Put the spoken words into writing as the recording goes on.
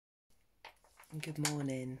Good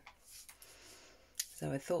morning. So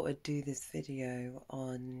I thought I'd do this video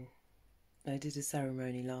on, I did a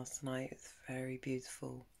ceremony last night. It's very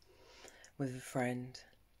beautiful with a friend.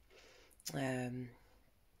 And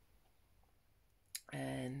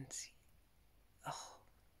oh,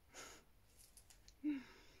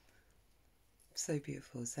 so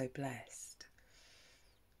beautiful, so blessed.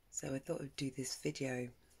 So I thought I'd do this video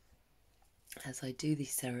as I do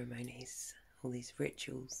these ceremonies, all these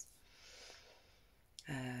rituals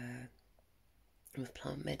with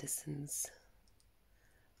plant medicines.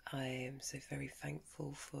 I am so very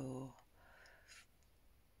thankful for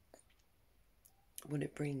what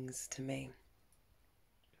it brings to me,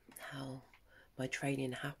 how my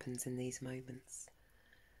training happens in these moments,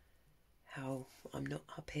 how I'm not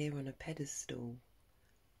up here on a pedestal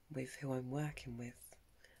with who I'm working with.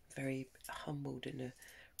 I'm very humbled and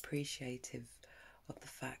appreciative of the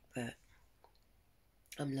fact that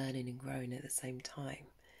I'm learning and growing at the same time.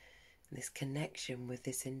 And this connection with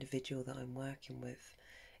this individual that I'm working with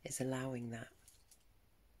is allowing that.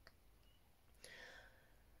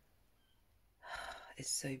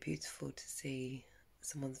 It's so beautiful to see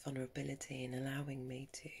someone's vulnerability and allowing me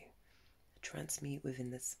to transmute within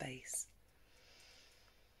the space.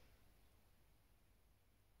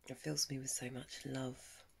 It fills me with so much love,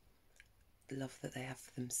 the love that they have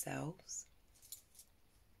for themselves,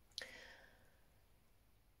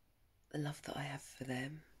 the love that I have for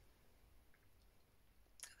them,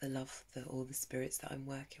 the love that all the spirits that I'm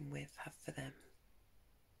working with have for them.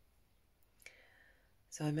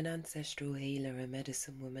 So I'm an ancestral healer, a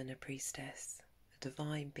medicine woman, a priestess, a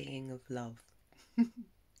divine being of love. In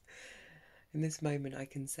this moment I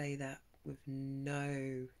can say that with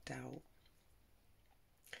no doubt.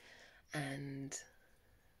 And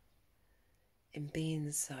in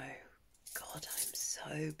being so, God, I'm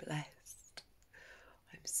so blessed.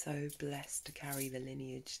 I'm so blessed to carry the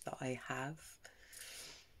lineage that I have.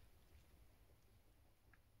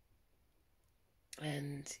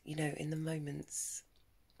 And, you know, in the moments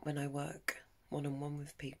when I work one-on-one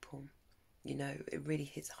with people, you know, it really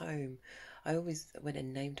hits home. I always went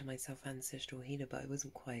and named myself Ancestral Healer, but I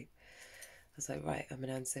wasn't quite. I was like, right, I'm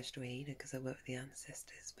an Ancestral Healer because I work with the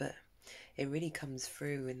ancestors. But it really comes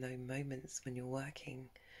through in those moments when you're working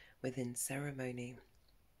within ceremony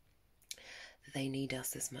that they need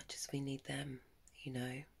us as much as we need them, you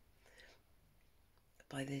know,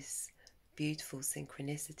 by this beautiful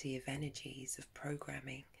synchronicity of energies, of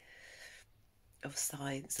programming, of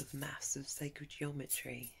science, of maths, of sacred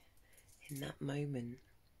geometry. In that moment,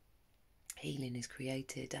 healing is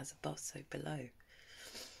created as above, so below.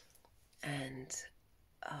 And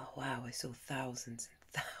oh wow, I saw thousands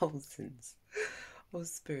and thousands of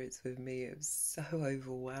spirits with me. It was so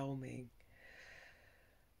overwhelming.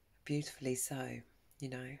 Beautifully so, you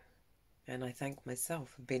know. And I thank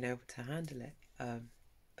myself for being able to handle it,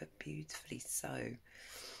 but beautifully so.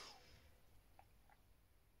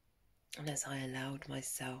 And as I allowed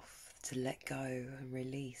myself to let go and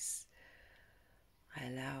release, I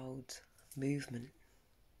allowed movement,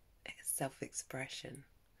 self-expression,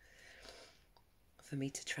 for me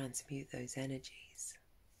to transmute those energies,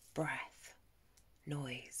 breath,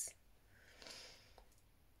 noise,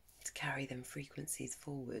 to carry them frequencies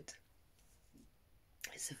forward.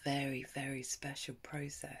 It's a very, very special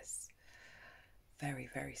process. Very,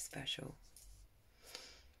 very special.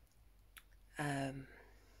 I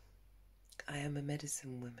am a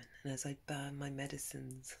medicine woman, and as I burn my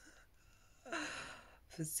medicines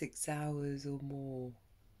for 6 hours or more,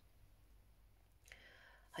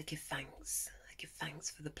 I give thanks. I give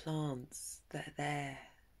thanks for the plants that are there,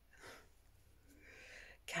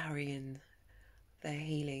 carrying their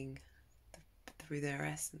healing through their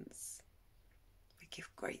essence. I give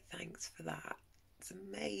great thanks for that. It's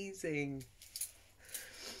amazing.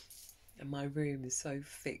 And my room is so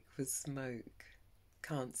thick with smoke.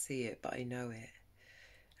 Can't see it, but I know it.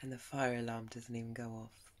 And the fire alarm doesn't even go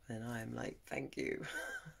off. And I'm like, thank you.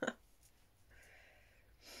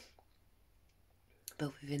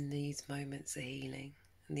 But within these moments of healing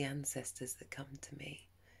and the ancestors that come to me,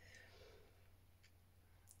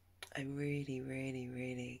 I really, really,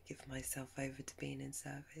 really give myself over to being in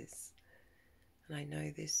service. And I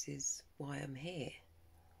know this is why I'm here.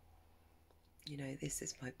 You know, this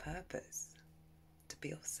is my purpose, to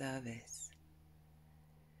be of service.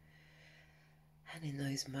 And in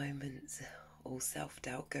those moments, all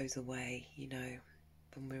self-doubt goes away, you know.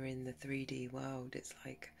 When we're in the 3D world, it's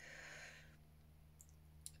like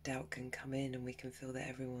doubt can come in and we can feel that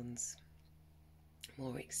everyone's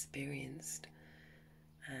more experienced.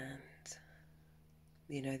 And,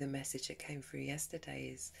 you know, the message that came through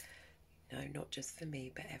yesterday is, You know, not just for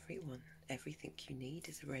me, but everyone. Everything you need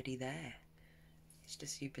is already there. It's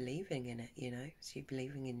just you believing in it, you know. It's you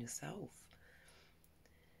believing in yourself.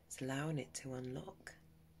 It's allowing it to unlock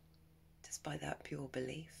just by that pure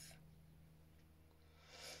belief.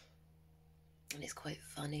 And it's quite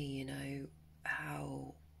funny, you know,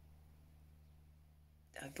 how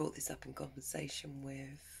I brought this up in conversation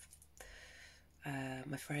with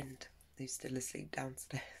my friend who's still asleep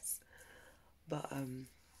downstairs. But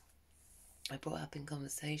I brought up in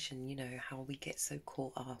conversation, you know, how we get so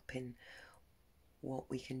caught up in what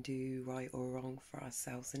we can do right or wrong for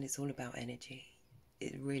ourselves, and it's all about energy.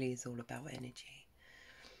 It really is all about energy.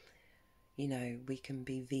 You know, we can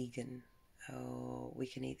be vegan, or we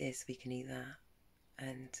can eat this, we can eat that,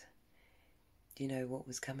 and you know what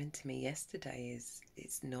was coming to me yesterday is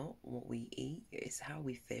it's not what we eat, it's how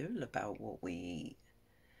we feel about what we eat.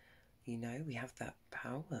 You know, we have that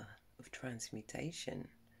power of transmutation.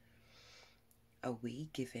 Are we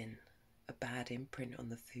giving a bad imprint on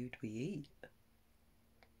the food we eat?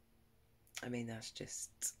 I mean, that's just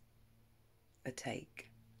a take.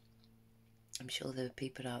 I'm sure there are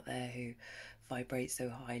people out there who vibrate so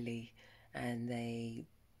highly and they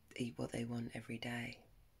eat what they want every day.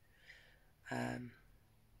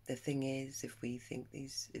 The thing is, if we think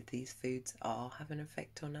if these foods are having an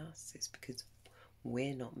effect on us, it's because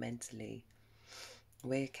we're not mentally,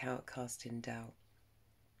 we're casting doubt.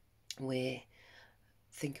 We're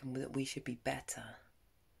thinking that we should be better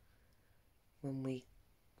when we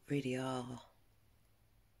really are.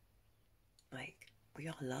 Like, we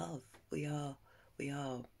are love. We are. We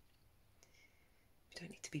don't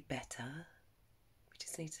need to be better. We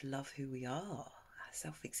just need to love who we are. Our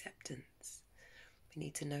self-acceptance. We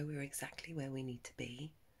need to know we're exactly where we need to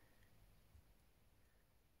be.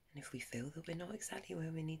 And if we feel that we're not exactly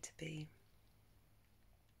where we need to be,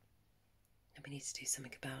 then we need to do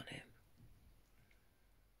something about it.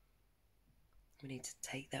 We need to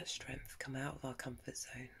take that strength, come out of our comfort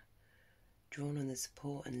zone, drawn on the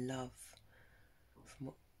support and love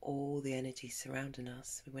from all the energy surrounding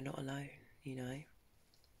us. We're not alone, you know.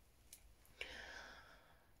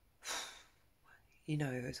 You know,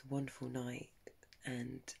 it was a wonderful night,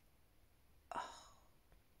 and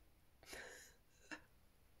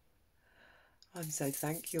I'm so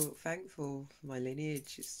thankful for my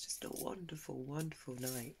lineage. It's just a wonderful, wonderful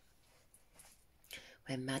night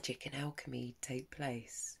where magic and alchemy take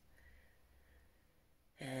place,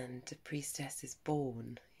 and a priestess is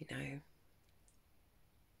born. You know,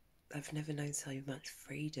 I've never known so much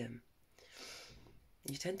freedom.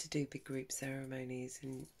 You tend to do big group ceremonies,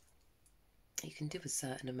 and you can do a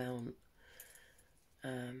certain amount,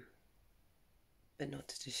 but not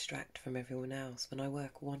to distract from everyone else. When I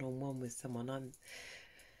work one-on-one with someone, I'm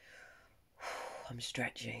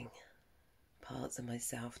stretching parts of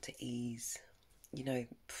myself to ease. You know,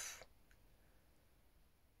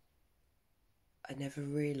 I never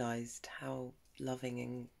realised how loving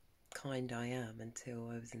and kind I am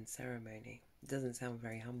until I was in ceremony. It doesn't sound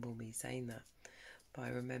very humble me saying that, but I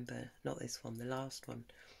remember, not this one, the last one,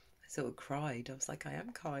 I sort of cried. I was like, I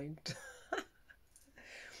am kind.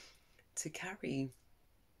 To carry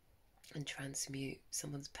and transmute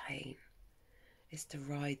someone's pain is to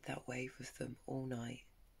ride that wave with them all night.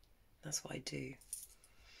 That's what I do.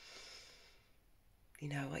 You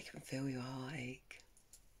know, I can feel your heartache.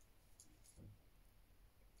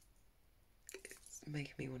 It's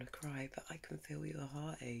making me want to cry, but I can feel your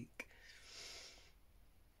heartache.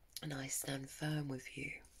 And I stand firm with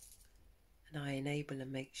you. And I enable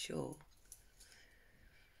and make sure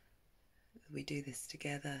that we do this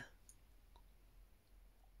together.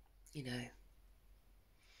 You know,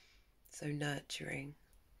 so nurturing.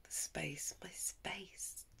 The space, my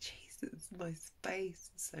space. Jesus, my space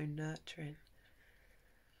is so nurturing.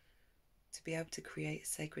 To be able to create a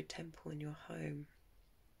sacred temple in your home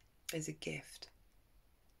is a gift.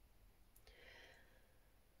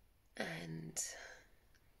 And,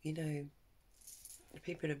 you know,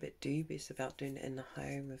 people are a bit dubious about doing it in the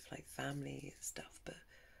home with like family and stuff, but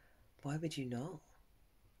why would you not?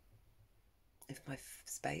 If my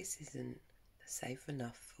space isn't safe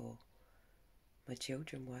enough for my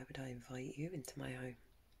children, why would I invite you into my home?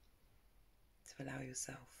 To allow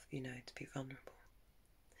yourself, you know, to be vulnerable.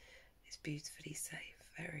 It's beautifully safe,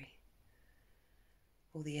 very.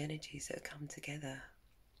 All the energies that come together,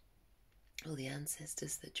 all the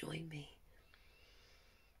ancestors that join me.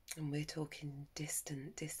 And we're talking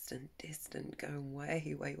distant, going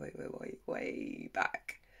way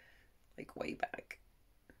back. Like way back.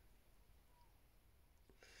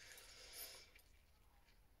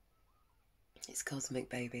 It's cosmic,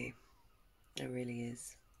 baby. It really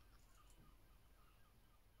is.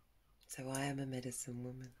 So I am a medicine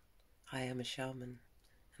woman, I am a shaman,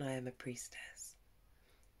 and I am a priestess.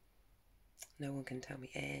 No one can tell me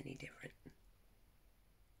any different.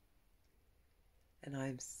 And I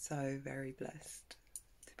am so very blessed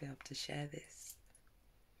to be able to share this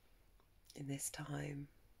in this time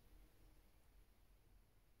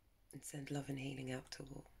and send love and healing out to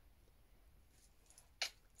all.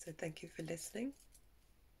 So thank you for listening.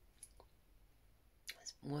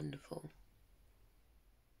 It's wonderful,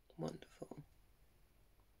 wonderful